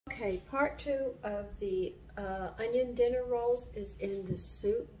Okay, part 2 of the onion dinner rolls is in the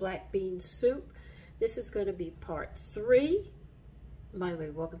soup, black bean soup. This is going to be part 3. By the way,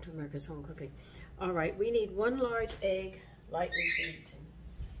 welcome to America's Home Cooking. All right, we need 1 large egg, lightly beaten.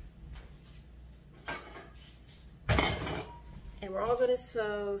 And we're all going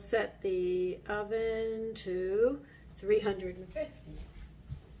to set the oven to 350.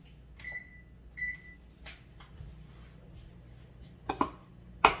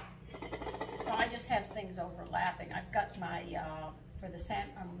 I just have things overlapping. I've got my,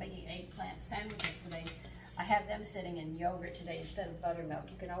 I'm making eggplant sandwiches today. I have them sitting in yogurt today instead of buttermilk.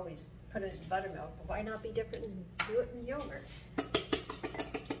 You can always put it in buttermilk, but why not be different and do it in yogurt?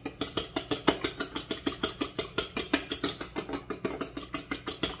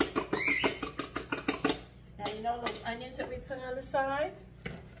 Now you know those onions that we put on the side?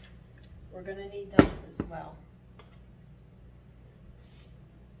 We're gonna need those as well.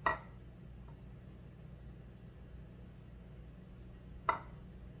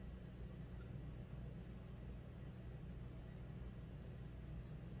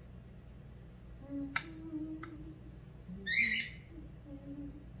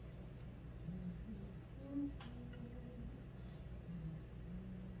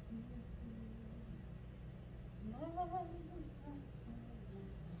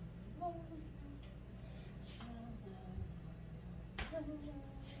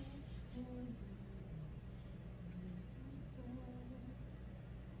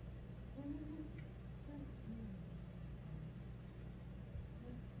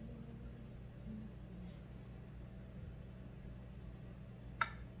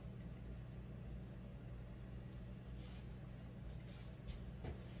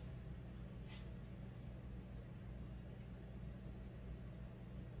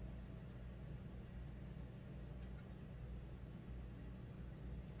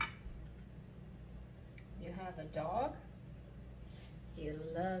 You have a dog, he'll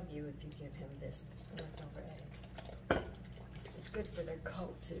love you if you give him this leftover egg. It's good for their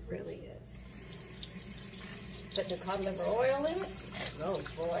coats, it really is. Put the cod liver oil in it. Oh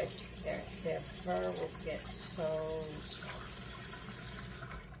boy, their fur will get so soft.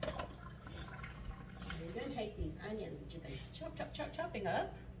 You're going to take these onions that you've been chopping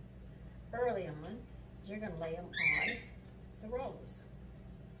up early on. You're going to lay them on the rolls.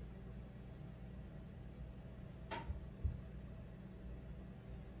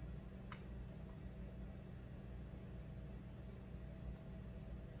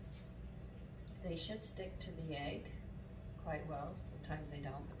 They should stick to the egg quite well. Sometimes they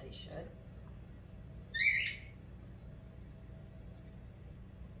don't, but they should.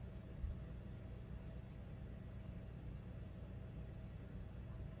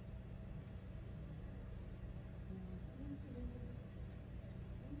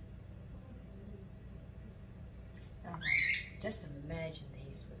 Just imagine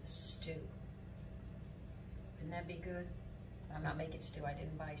these with a stew. Wouldn't that be good? I'm not making stew. I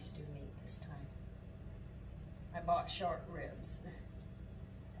didn't buy stew meat this time. I bought short ribs.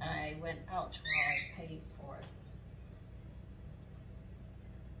 I went, ouch, while I paid for it.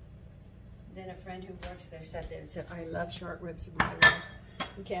 Then a friend who works there sat there and said, I love short ribs in my room.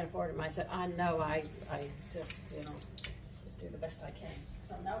 You can't afford them. I said, I know, I just, just do the best I can.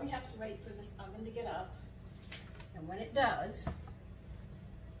 So now we have to wait for this oven to get up. And when it does,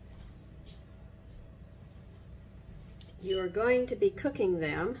 you are going to be cooking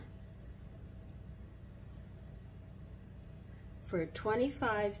them for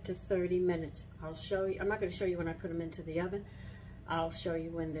 25 to 30 minutes. I'll show you, I'm not going to show you when I put them into the oven. I'll show you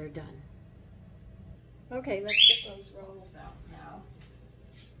when they're done. Okay, let's get those rolls out now.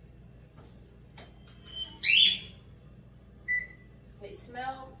 They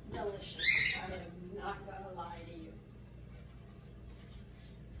smell delicious. I am not going to lie to you.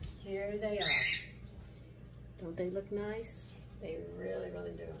 Here they are. Don't they look nice? They really,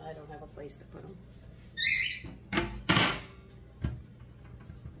 really do. I don't have a place to put them.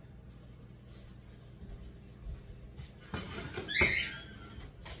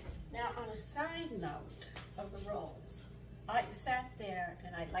 Side note of the rolls, I sat there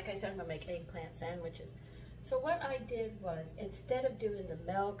and like I said, I'm gonna make eggplant sandwiches. So what I did was, instead of doing the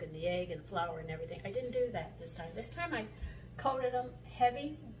milk and the egg and flour and everything, I didn't do that this time. This time I coated them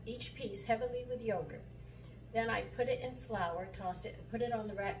heavy, each piece heavily with yogurt. Then I put it in flour, tossed it, and put it on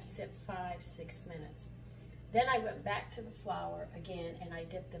the rack to sit 5-6 minutes. Then I went back to the flour again and I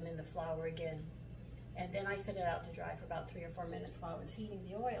dipped them in the flour again. And then I set it out to dry for about 3 or 4 minutes while I was heating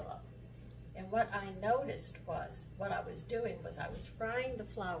the oil up. And what I noticed was, what I was doing was I was frying the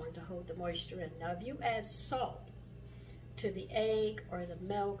flour to hold the moisture in. Now if you add salt, to the egg or the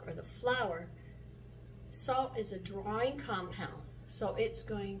milk or the flour, salt is a drawing compound. So it's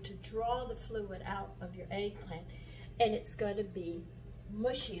going to draw the fluid out of your eggplant, and it's going to be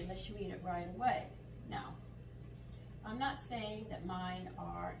mushy unless you eat it right away. Now, I'm not saying that mine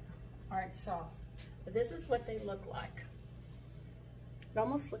aren't soft, but this is what they look like. It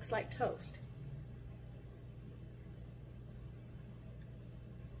almost looks like toast.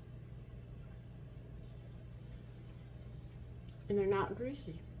 And they're not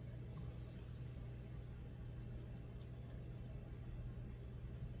greasy.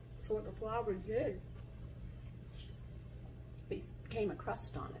 So what the flour did, it became a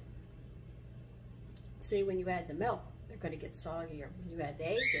crust on it. See, when you add the milk, they're going to get soggier. When you add the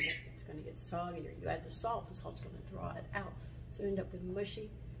egg in it, it's going to get soggier. You add the salt's going to draw it out. So you end up with mushy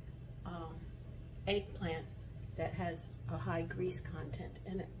eggplant that has a high grease content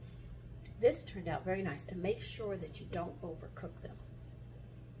in it. This turned out very nice, and make sure that you don't overcook them.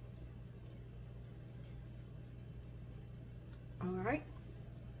 All right,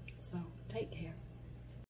 so take care.